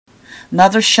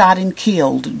Mother shot and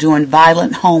killed during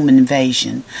violent home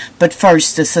invasion. But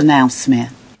first, this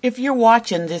announcement. If you're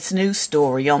watching this news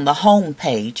story on the home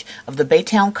page of the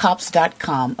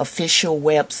BaytownCops.com official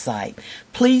website,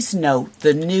 please note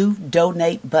the new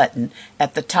donate button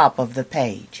at the top of the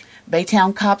page.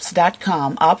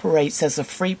 BaytownCops.com operates as a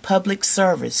free public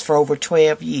service for over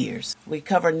 12 years. We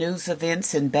cover news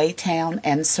events in Baytown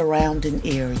and surrounding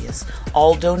areas.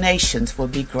 All donations will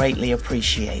be greatly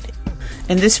appreciated.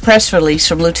 In this press release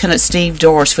from Lieutenant Steve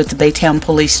Dorris with the Baytown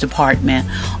Police Department,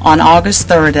 on August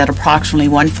 3rd at approximately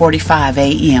 1:45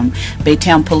 a.m.,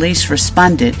 Baytown Police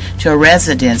responded to a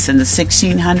residence in the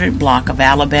 1600 block of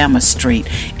Alabama Street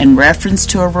in reference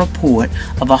to a report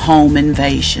of a home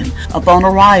invasion. Upon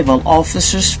arrival,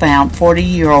 officers found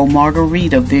 40-year-old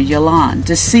Margarita Villalon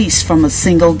deceased from a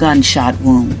single gunshot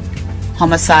wound.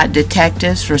 Homicide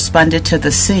detectives responded to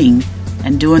the scene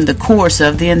and during the course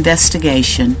of the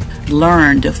investigation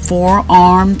learned 4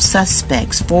 armed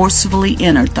suspects forcibly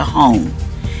entered the home,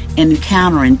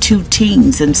 encountering 2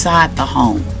 teens inside the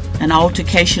home. An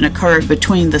altercation occurred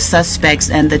between the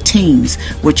suspects and the teens,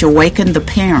 which awakened the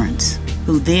parents,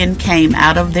 who then came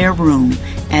out of their room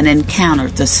and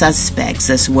encountered the suspects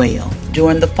as well.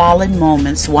 During the following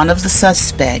moments, one of the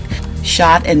suspects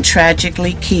shot and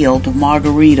tragically killed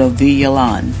Margarita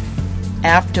Villalon,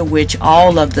 after which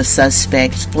all of the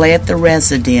suspects fled the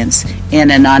residence in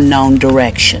an unknown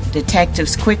direction.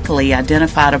 Detectives quickly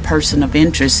identified a person of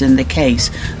interest in the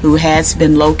case who has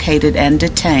been located and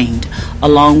detained,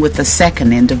 along with a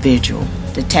second individual.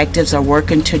 Detectives are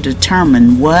working to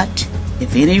determine what,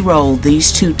 if any, role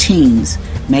these 2 teens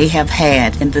may have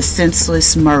had in the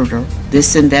senseless murder.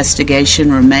 This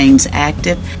investigation remains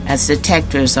active as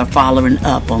detectives are following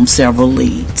up on several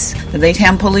leads. The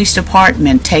Baytown Police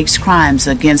Department takes crimes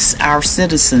against our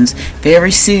citizens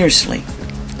very seriously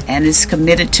and is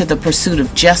committed to the pursuit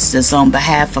of justice on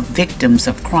behalf of victims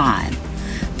of crime.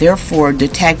 Therefore,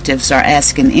 detectives are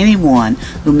asking anyone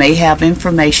who may have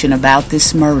information about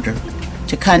this murder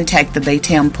to contact the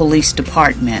Baytown Police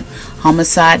Department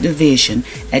Homicide Division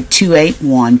at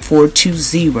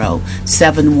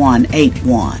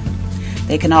 281-420-7181.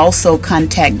 They can also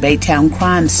contact Baytown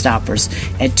Crime Stoppers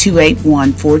at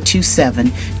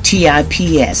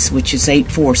 281-427-TIPS, which is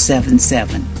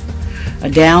 8477. Or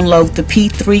download the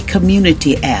P3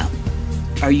 Community app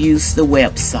or use the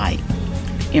website.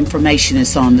 Information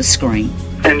is on the screen.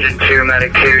 Engine 2,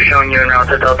 Medic 2, showing you en route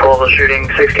to Delta Level shooting,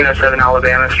 1607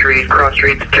 Alabama Street, cross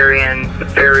streets Darien,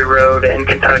 Ferry Road, and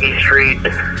Kentucky Street.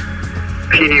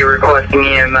 PD requesting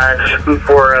EMS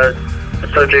for a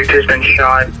subject who's been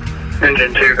shot.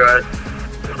 Engine 2, go ahead.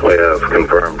 We have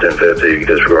confirmed 1050, you can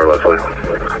disregard left lane.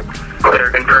 Clear,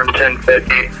 confirmed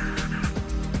 1050.